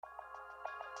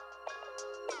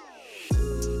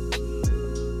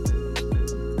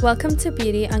Welcome to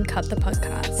Beauty Uncut, the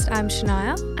podcast. I'm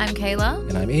Shania. I'm Kayla.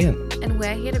 And I'm Ian. And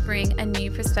we're here to bring a new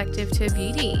perspective to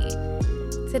beauty.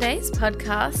 Today's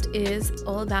podcast is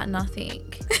all about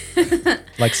nothing.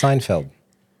 Like Seinfeld,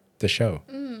 the show.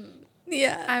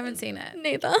 Yeah. I haven't seen it.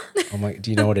 Neither. Oh my!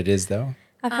 Do you know what it is though?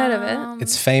 I've heard of it.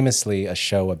 It's famously a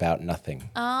show about nothing.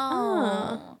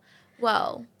 Oh.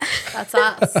 Well, that's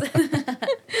us.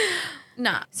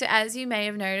 Nah. So as you may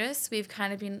have noticed, we've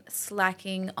kind of been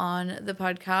slacking on the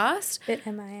podcast. Bit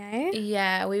MIA.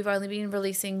 Yeah, we've only been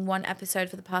releasing one episode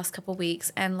for the past couple of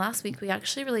weeks, and last week we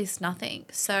actually released nothing.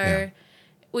 So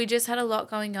we just had a lot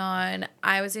going on.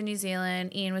 I was in New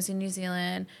Zealand, Ian was in New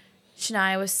Zealand,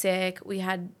 Shania was sick. We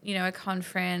had, a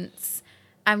conference.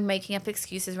 I'm making up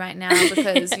excuses right now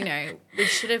because, we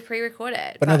should have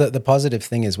pre-recorded. But no, the positive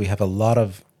thing is we have a lot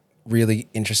of really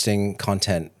interesting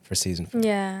content for season 4.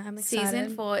 Yeah, I'm excited.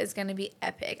 Season 4 is going to be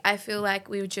epic. I feel like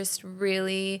we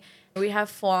have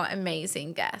 4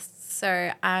 amazing guests.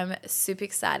 So I'm super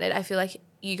excited. I feel like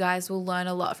you guys will learn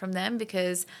a lot from them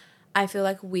because I feel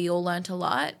like we all learned a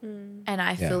lot and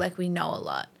I feel like we know a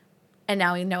lot. And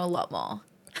now we know a lot more.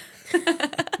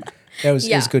 It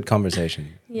was good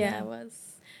conversation. Yeah, it was.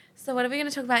 So what are we going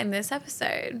to talk about in this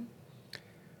episode?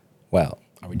 Well,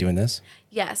 are we doing this?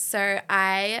 Yes. So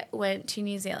I went to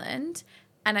New Zealand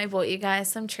and I bought you guys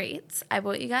some treats. I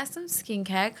bought you guys some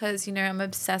skincare because, I'm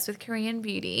obsessed with Korean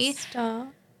beauty. Stop.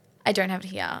 I don't have it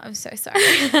here. I'm so sorry.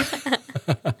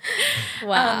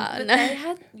 Wow.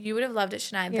 But you would have loved it,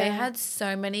 Shania. Yeah. They had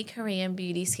so many Korean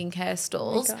beauty skincare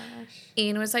stalls. Oh my gosh.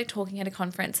 Ian was talking at a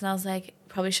conference and I was like,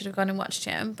 probably should have gone and watched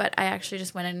him, but I actually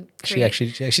just went and She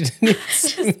actually didn't.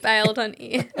 Just bailed on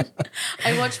Ian.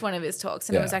 I watched one of his talks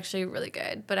and it Yeah. was actually really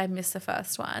good, but I missed the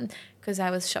first one because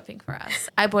I was shopping for us.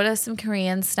 I bought us some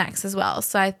Korean snacks as well.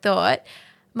 So I thought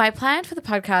my plan for the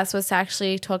podcast was to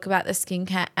actually talk about the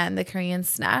skincare and the Korean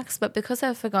snacks, but because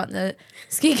I've forgotten the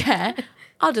skincare,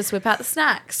 I'll just whip out the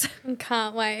snacks.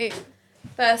 Can't wait.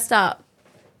 First up.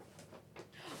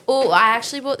 Oh, I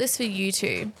actually bought this for you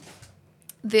two.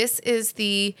 This is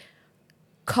the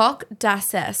Coq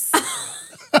d'Assess.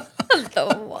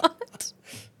 The what?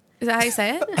 Is that how you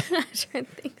say it? I don't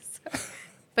think so.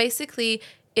 Basically,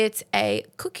 it's a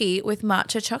cookie with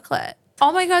matcha chocolate.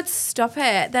 Oh my God, stop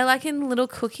it. They're like in little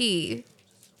cookie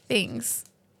things.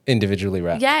 Individually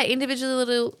wrapped. Yeah,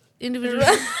 individually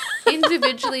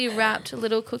wrapped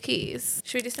little cookies.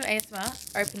 Should we do some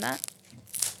ASMR? Open that.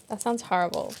 That sounds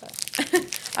horrible. But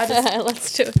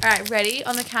let's do it. All right, ready?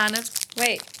 On the count of...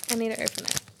 Wait, I need to open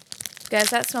it. Guys,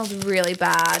 that smells really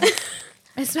bad.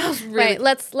 It smells really... Wait,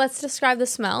 let's describe the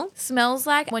smell. Smells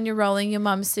like when you're rolling your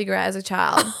mum's cigarette as a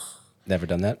child. Never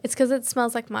done that? It's because it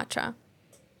smells like matcha.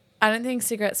 I don't think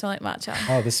cigarettes smell like matcha.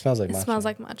 Oh, this smells like It matcha. smells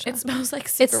like matcha. It smells like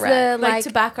It's cigarette. the, like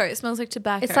tobacco. It smells like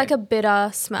tobacco. It's like a bitter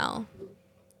smell.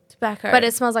 tobacco. But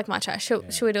it smells like matcha.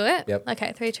 Should we do it? Yep.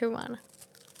 Okay, 3, 2, 1.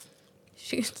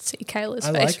 You can see Kayla's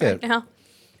I face like right it. now.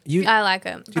 You I like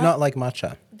it. do not like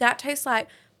matcha. That tastes like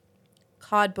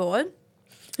cardboard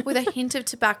with a hint of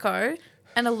tobacco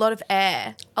and a lot of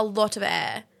air. A lot of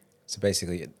air. So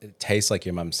basically, it tastes like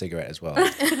your mum's cigarette as well.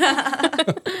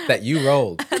 That you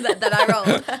rolled. that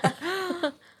I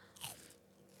rolled.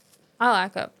 I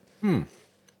like it.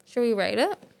 Should we rate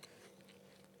it?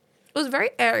 It was very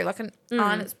airy, like an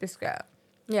Arnott's biscuit.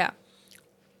 Yeah.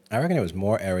 I reckon it was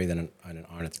more airy than an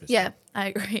Arnott's biscuit. Yeah, I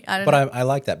agree. I don't But know. I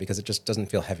like that because it just doesn't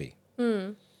feel heavy.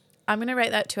 I'm going to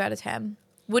rate that 2 out of 10.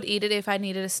 Would eat it if I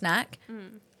needed a snack.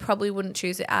 Probably wouldn't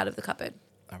choose it out of the cupboard.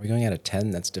 Are we going out of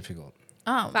 10? That's difficult.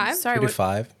 Oh, 5? sorry. We do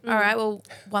 5. All right, well,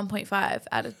 1.5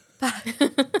 out of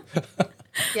 5.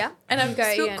 Yeah. And I've Go,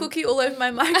 spilled Ian. cookie all over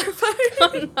my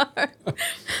microphone.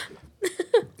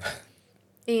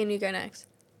 Ian, you go next.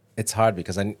 It's hard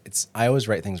because I always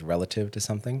rate things relative to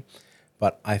something,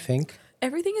 but I think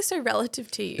Everything is so relative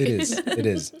to you. it is. It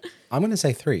is. I'm going to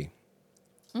say 3.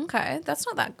 Okay, that's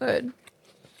not that good.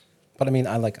 But I mean,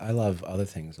 I love other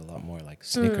things a lot more, like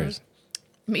Snickers.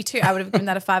 Me too. I would have given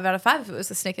that a 5 out of 5 if it was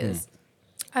the Snickers.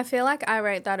 I feel like I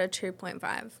rate that a 2.5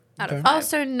 out of Okay. 5. Oh,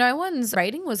 so no one's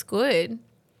rating was good.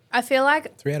 I feel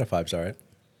like 3 out of 5's all right.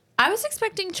 I was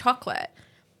expecting chocolate.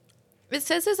 It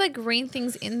says there's like green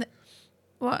things in the...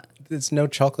 What? There's no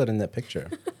chocolate in that picture.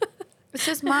 It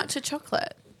says matcha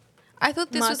chocolate. I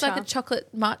thought this was like a Matcha. chocolate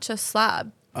matcha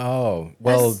slab. Oh,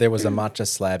 well, there was a matcha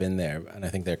slab in there, and I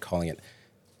think they're calling it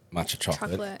matcha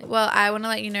chocolate. chocolate. Well, I want to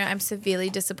let you know I'm severely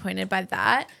disappointed by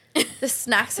that. The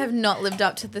snacks have not lived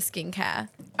up to the skincare.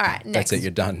 All right, next. That's it.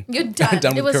 You're done. You're done.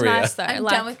 done It with was Korea. nice though. I'm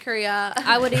Like, done with Korea.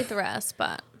 I would eat the rest,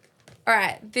 but All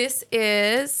right, this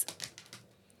is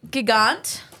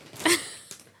Gigant.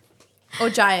 or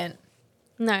giant?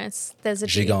 No, there's a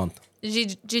G. Gigant.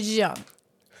 Gigant.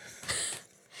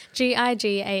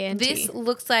 Gigant. This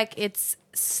looks like it's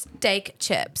steak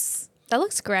chips. That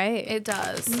looks great. It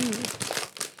does.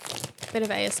 Bit of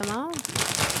ASMR.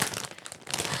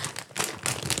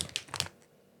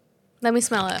 Let me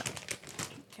smell it.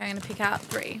 Okay, I'm going to pick out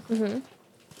 3.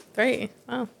 3.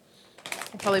 Oh. I'll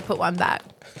probably put 1 back.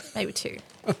 Maybe 2.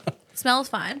 Smells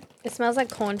fine. It smells like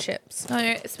corn chips. No,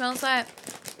 it smells like...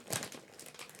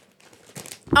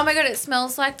 Oh my God, it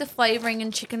smells like the flavoring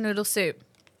in chicken noodle soup.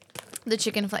 The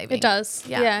chicken flavoring. It does.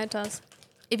 Yeah, it does.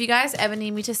 If you guys ever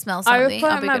need me to smell I would something, put it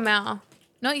I'll in be my good. mouth.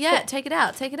 Not yet. Take it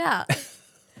out. Take it out.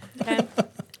 Okay. All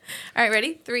right,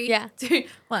 ready? 3, Yeah. 2,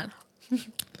 1.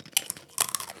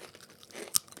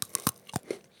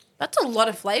 That's a lot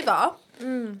of flavor.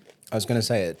 I was going to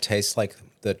say it tastes like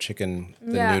the chicken,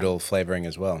 the Yeah. noodle flavoring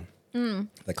as well.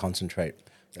 The concentrate.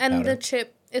 And powder. the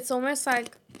chip, it's almost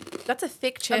like That's a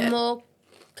thick chip. a more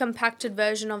compacted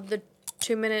version of the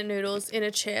 2-minute noodles in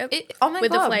a chip Oh my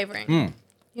with God. the flavoring.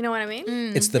 You know what I mean?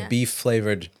 It's the beef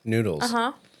flavored noodles.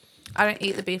 Uh-huh. I don't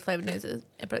eat the beef flavored noodles,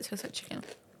 but it tastes like chicken.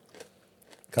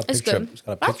 Got a It's picture, good. it's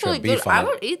got a That's picture really of beef good. on I it.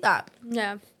 would eat that.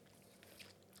 Yeah.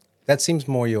 That seems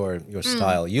more your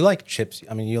style. You like chips.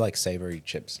 I mean, you like savory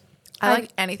chips. I I- like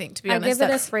anything, to be I honest. give it a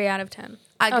That's- 3 out of 10.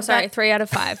 I Oh, give sorry, that- 3 out of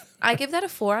 5. I give that a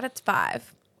 4 out of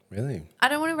 5. Really? I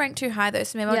don't want to rank too high though,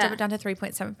 so maybe I'll Yeah. drop it down to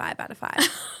 3.75 out of 5.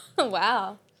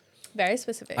 Wow. Very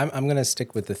specific. I'm gonna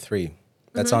stick with the 3.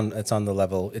 That's on. It's on the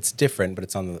level. It's different, but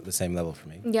it's on the same level for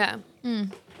me. Yeah.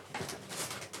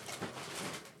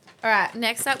 All right,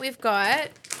 next up we've got...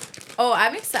 Oh,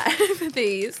 I'm excited for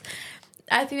these.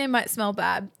 I think they might smell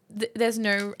bad. There's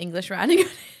no English rounding on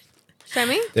it. Show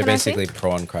me. They're Can I see? basically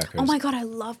prawn crackers. Oh my God, I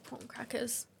love prawn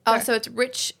crackers. Oh, Sorry. so it's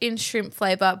rich in shrimp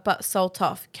flavor, but salt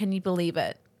off. Can you believe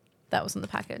it? That was on the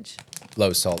package.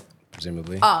 Low salt,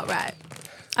 presumably. Oh, right.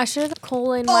 I should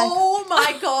call in my... Oh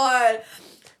my God.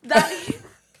 That...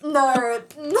 No.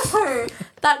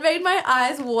 That made my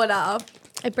eyes water.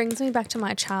 It brings me back to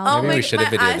my Oh childhood. Maybe my, we should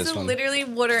have my videoed eyes this are one. literally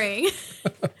watering.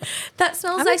 That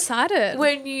smells I'm like excited.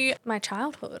 when you... My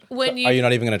childhood. When Are you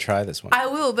not even gonna try this one? I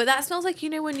will, but that smells like, you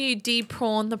know, when you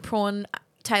de-prawn the prawn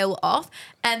tail off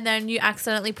and then you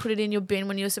accidentally put it in your bin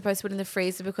when you were supposed to put it in the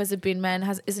freezer because the bin man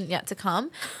isn't yet to come,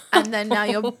 and then now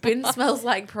your bin smells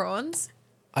like prawns.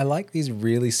 I like these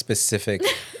really specific.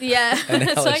 Yeah. It's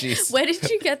like, Analogies. where did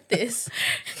you get this?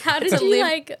 How did It's a you live-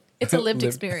 like... It's a lived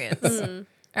Lived. experience.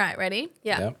 All right, ready?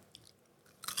 Yeah.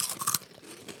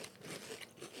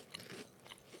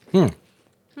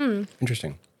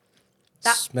 Interesting.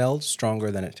 That- Smelled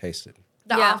stronger than it tasted.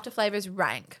 The Yeah. after flavor is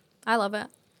rank. I love it.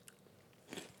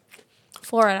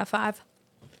 4 out of 5.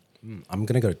 I'm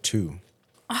gonna go 2.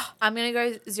 I'm going to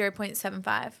go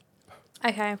 0.75.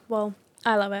 Okay, well,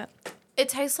 I love it. It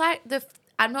tastes like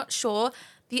I'm not sure.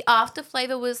 The after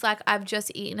flavor was like I've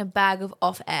just eaten a bag of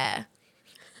off air.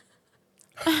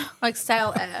 Like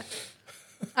stale air.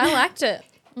 I liked it.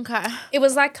 Okay. It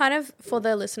was like kind of, for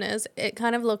the listeners, it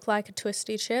kind of looked like a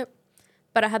twisty chip,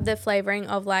 but it had the flavoring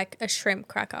of like a shrimp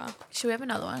cracker. Should we have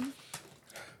another one?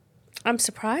 I'm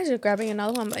surprised you're grabbing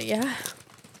another one, but yeah.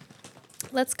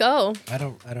 Let's go. I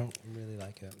don't really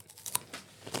like it.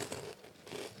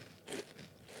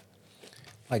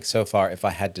 Like so far, if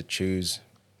I had to choose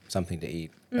something to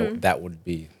eat, that would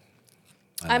be.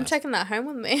 I'm taking that home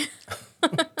with me.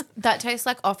 That tastes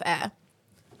like off air.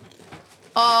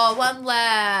 Oh, one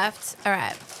left. All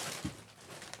right.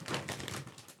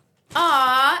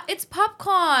 Ah, it's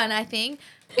popcorn, I think.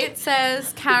 It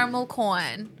says caramel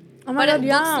corn. Oh my But God, it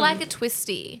yum. looks like a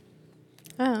twisty.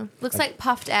 Oh. Looks like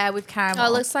puffed air with caramel. Oh,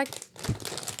 it looks like,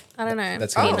 I don't know.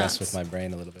 That's gonna peanuts. mess with my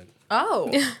brain a little bit.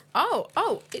 Oh.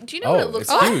 Oh. Do you know what it looks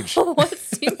it's like? huge.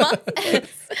 What's humongous?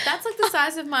 That's like the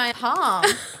size of my palm.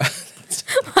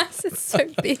 Why is it so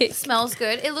big? Smells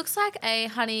good. It looks like a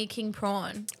honey king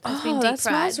prawn. That's been Oh, deep that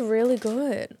fried. smells really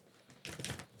good.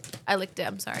 I licked it.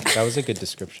 I'm sorry. That was a good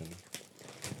description.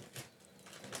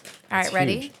 All right, It's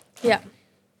ready? huge. Yeah.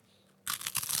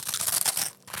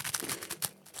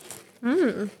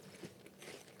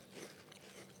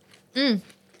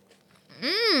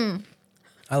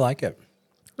 I like it.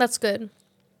 That's good.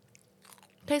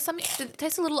 Tastes something. It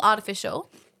tastes a little artificial.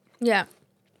 Yeah.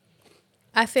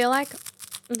 I feel like,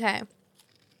 okay.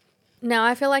 Now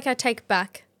I feel like I take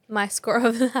back my score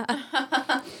of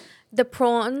that. The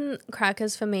prawn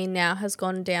crackers for me now has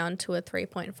gone down to a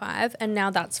 3.5, and now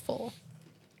that's 4.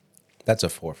 That's a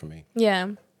 4 for me.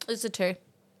 Yeah. It's a 2.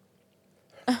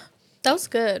 That was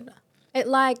good. It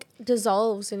like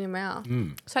dissolves in your mouth.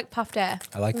 It's like puffed air.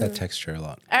 I like that texture a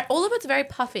lot. All of it's very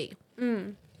puffy.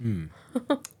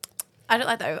 I I don't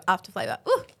like that after flavor.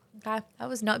 Ooh, okay. That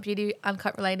was not Beauty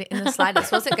Uncut related in the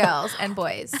slightest, was it, girls and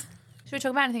boys? Should we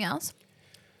talk about anything else?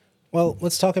 Well,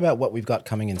 let's talk about what we've got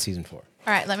coming in season 4. All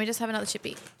right, let me just have another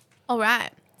chippy. All right.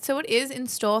 So what is in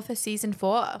store for season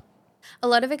 4? A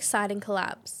lot of exciting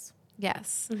collabs.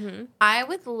 Yes. I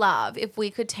would love if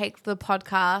we could take the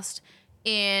podcast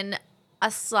in a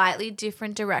slightly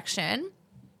different direction.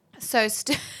 So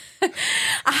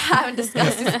I haven't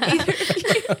discussed this with either of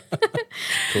you.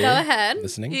 Cool. Go ahead.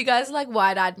 Listening. You guys like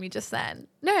wide-eyed me just then.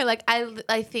 No, like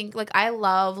I think like I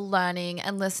love learning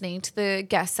and listening to the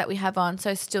guests that we have on,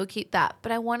 so still keep that.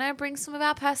 But I want to bring some of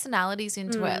our personalities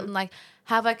into it and like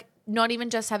have like not even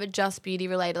just have it just beauty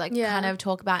related, like kind of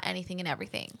talk about anything and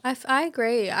everything. I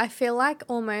agree. I feel like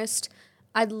almost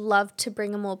I'd love to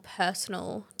bring a more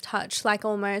personal touch, like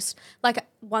almost like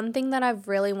one thing that I've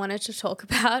really wanted to talk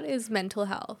about is mental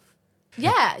health.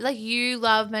 Yeah, like you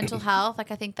love mental health.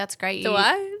 Like I think that's great. Do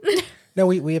I? No,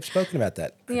 we have spoken about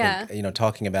that. I Yeah. think,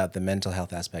 talking about the mental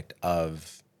health aspect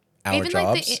of our Even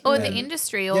jobs. like the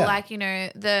industry or Yeah. like,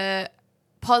 the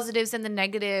positives and the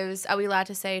negatives. Are we allowed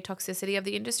to say toxicity of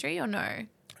the industry or no?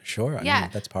 Sure. I Yeah. mean,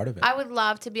 that's part of it. I would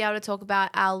love to be able to talk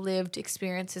about our lived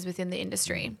experiences within the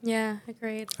industry. Yeah,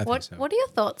 agreed. I think so. What are your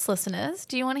thoughts, listeners?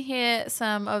 Do you want to hear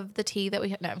some of the tea that we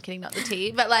have? No, I'm kidding, not the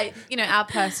tea, but like, our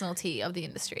personal tea of the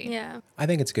industry. Yeah. I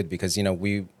think it's good because,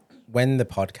 when the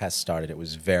podcast started, it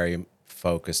was very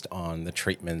focused on the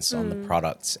treatments, on the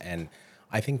products. And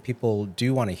I think people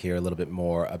do want to hear a little bit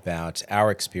more about our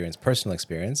experience, personal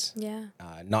experience, Yeah.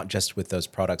 not just with those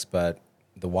products, but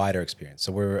the wider experience.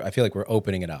 So I feel like we're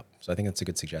opening it up. So I think that's a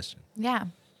good suggestion. Yeah.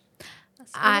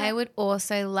 I would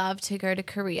also love to go to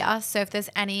Korea. So if there's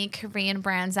any Korean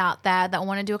brands out there that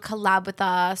want to do a collab with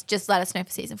us, just let us know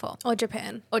for season 4. Or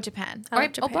Japan. Or Japan. I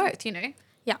like Japan. Or both,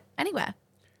 Yeah. Anywhere.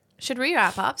 Should we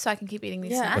wrap up so I can keep eating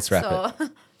these Yeah. snacks? Let's wrap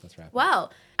it. Let's wrap it.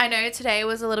 Well, I know today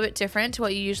was a little bit different to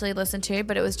what you usually listen to,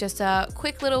 but it was just a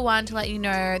quick little one to let you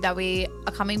know that we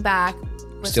are coming back.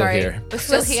 We're Still sorry. here. We're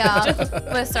still here.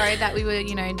 We're sorry that we were,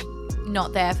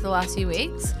 not there for the last few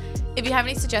weeks. If you have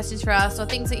any suggestions for us or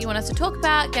things that you want us to talk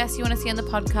about, guests you want to see on the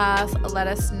podcast, let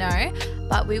us know.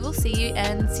 But we will see you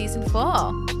in season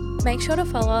 4. Make sure to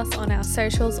follow us on our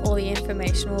socials. All the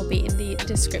information will be in the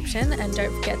description. And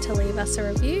don't forget to leave us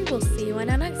a review. We'll see you in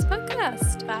our next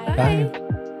podcast. Bye. Bye.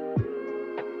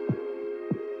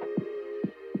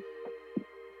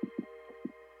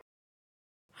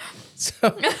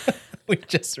 So we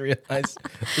just realized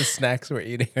the snacks we're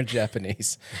eating are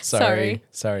Japanese. Sorry,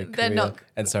 They're Korea, not-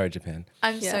 and sorry, Japan.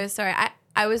 I'm Yeah. so sorry.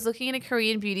 I was looking in a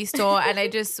Korean beauty store and I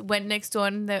just went next door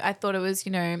and I thought it was,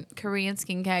 Korean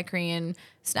skincare, Korean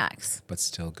snacks. But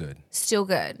still good. Still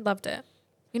good. Loved it.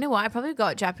 You know what? I probably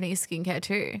got Japanese skincare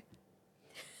too.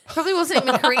 Probably wasn't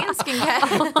even Korean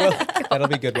skincare. That'll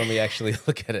be good when we actually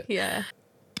look at it. Yeah.